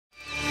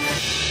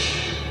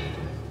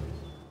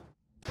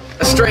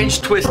A strange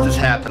twist has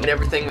happened.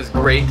 Everything was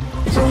great.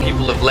 Some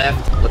people have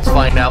left. Let's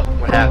find out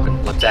what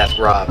happened. Let's ask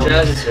Rob.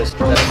 Chaz, it's just,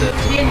 that's it.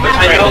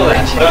 I know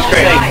that. That's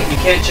great. You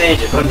can't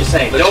change it, but I'm just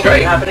saying. Don't let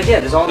it happen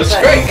again. That's all I'm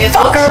saying. Great. It's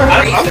awesome.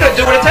 I'm gonna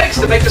do what it takes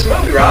to make this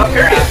movie, Rob.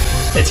 Period.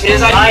 It's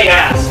his idea. I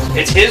asked.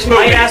 It's his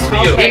movie. I asked for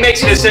you. He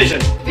makes a decision.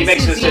 He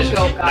makes a decision.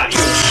 Not you.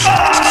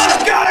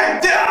 Got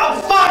him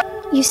down! Fuck!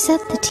 You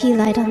set the tea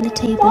light on the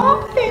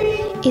table.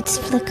 Its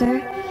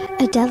flicker,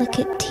 a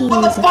delicate tease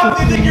of what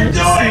remains.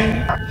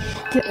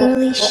 The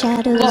early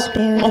shadows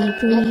barely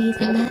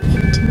breathe in that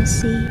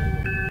intimacy.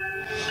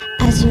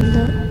 As you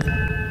look,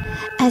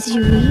 as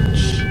you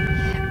reach,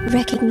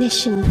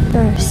 recognition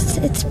bursts,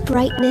 its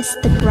brightness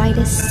the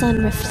brightest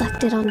sun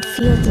reflected on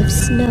fields of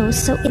snow,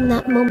 so in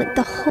that moment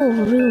the whole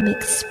room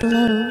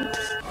explodes.